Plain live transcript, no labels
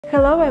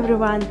Hello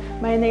everyone,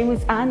 my name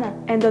is Anna,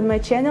 and on my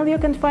channel you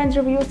can find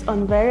reviews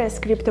on various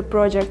crypto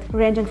projects,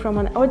 ranging from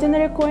an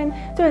ordinary coin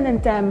to an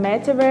entire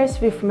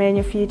metaverse with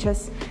many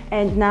features.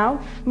 And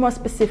now, more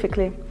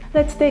specifically,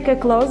 let's take a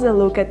closer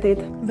look at it.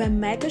 The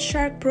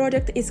MetaShark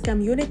project is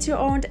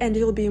community-owned and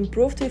will be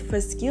improved with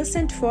the skills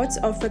and thoughts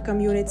of the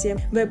community.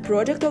 The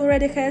project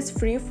already has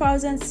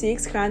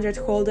 3,600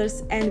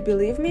 holders, and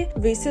believe me,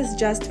 this is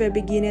just the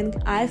beginning.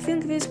 I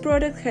think this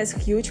project has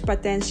huge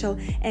potential,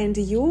 and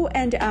you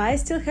and I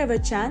still have a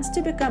chance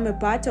to become a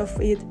part of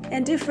it.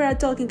 And if we are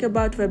talking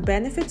about the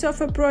benefits of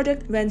a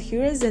project, then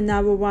here is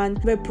another one.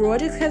 The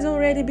project has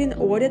already been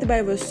audited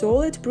by the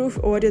Solid Proof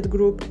Audit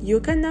Group. You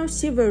can now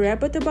see the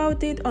report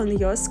about it on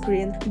your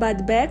screen.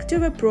 But back to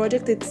the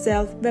project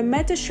itself. The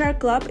MetaShark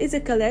Club is a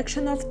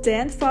collection of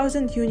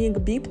 10,000 unique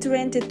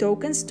BIP20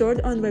 tokens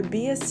stored on the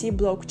BSC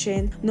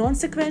blockchain.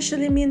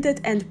 Non-sequentially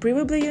minted and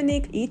provably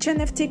unique, each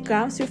NFT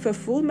comes with a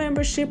full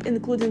membership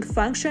including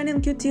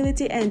functioning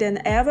utility and an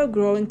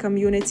ever-growing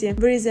community.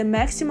 There is a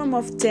maximum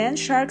of 10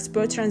 sharks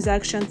per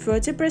transaction.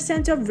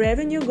 30% of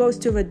revenue goes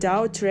to the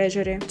DAO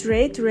treasury.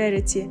 Trade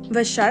rarity.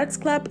 The Sharks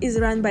Club is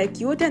run by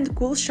cute and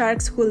cool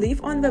sharks who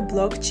live on the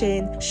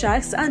blockchain.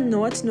 Sharks are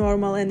not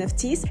normal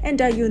NFTs and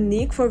are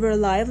unique for their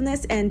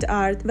liveness and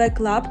art. The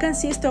club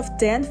consists of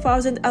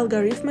 10,000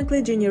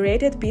 algorithmically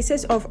generated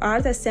pieces of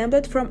art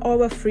assembled from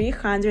over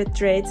 300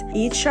 traits.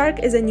 Each shark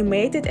is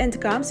animated and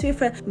comes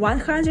with a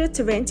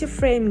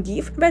 120-frame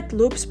GIF that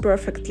loops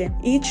perfectly.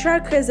 Each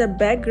shark has a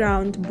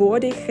background,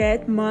 body,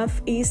 head,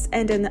 mouth, ears,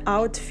 and an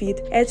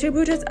outfit.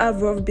 Attributes are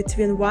worth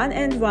between 1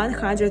 and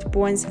 100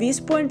 points. These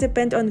points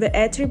depend on the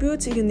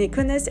attributes,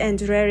 uniqueness,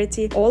 and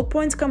rarity. All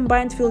points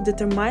combined will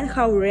determine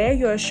how rare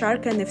your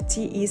shark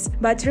NFT is.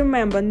 But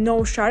remember,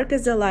 no shark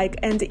is alike,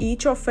 and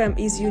each of them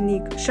is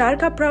unique.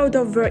 Sharks are proud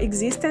of their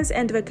existence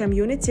and the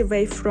community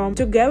they form.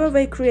 Together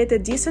they create a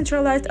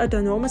decentralized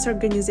autonomous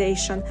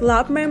organization.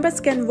 Club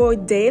members can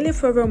vote daily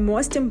for their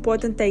most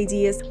important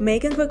ideas,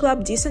 making the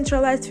club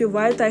decentralized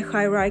without a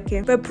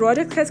hierarchy. The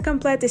project has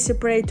completed a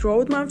separate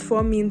roadmap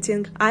for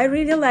minting. I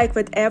really like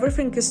that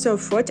everything is so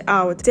thought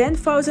out.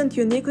 10,000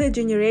 uniquely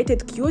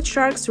generated cute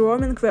sharks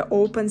roaming the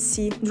open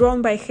sea,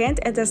 drawn by hand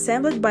and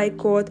assembled by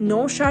code.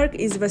 No shark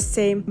is the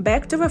same.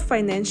 Back to the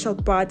financial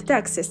part.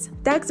 Taxes.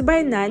 Tax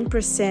by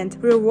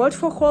 9%. Reward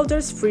for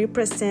holders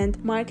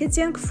 3%.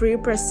 Marketing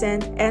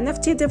 3%.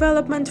 NFT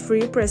development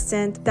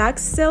 3%.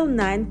 Tax sale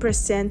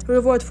 9%.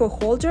 Reward for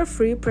holder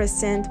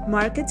 3%.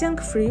 Marketing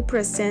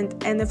 3%.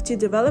 NFT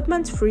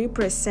development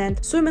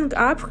 3%. Summing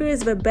up, here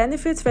is the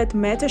benefits that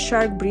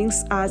MetaShark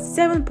brings us.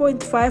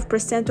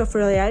 7.5% of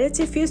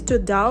royalty fees to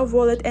DAO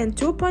wallet and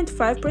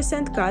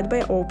 2.5% cut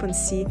by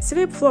OpenSea.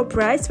 Sweep floor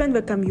price when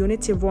the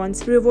community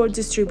wants. Reward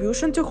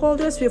distribution to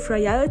holders with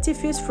royalty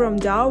fees from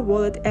DAO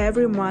wallet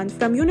every month.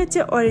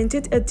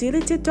 Community-oriented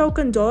utility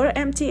token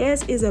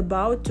 $MTS is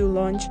about to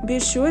launch. Be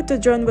sure to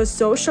join the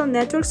social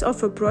networks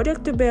of a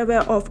project to be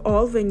aware of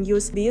all the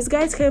news. These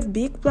guys have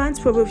big plans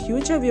for the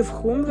future with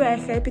whom we are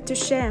happy to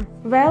share.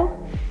 Well,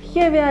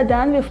 here we are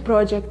done with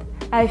project.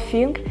 I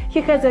think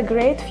he has a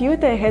great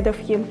future ahead of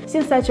him,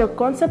 since such a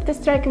concept is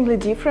strikingly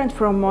different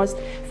from most.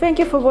 Thank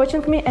you for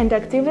watching me and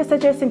actively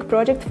suggesting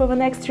projects for the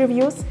next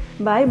reviews.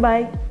 Bye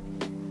bye!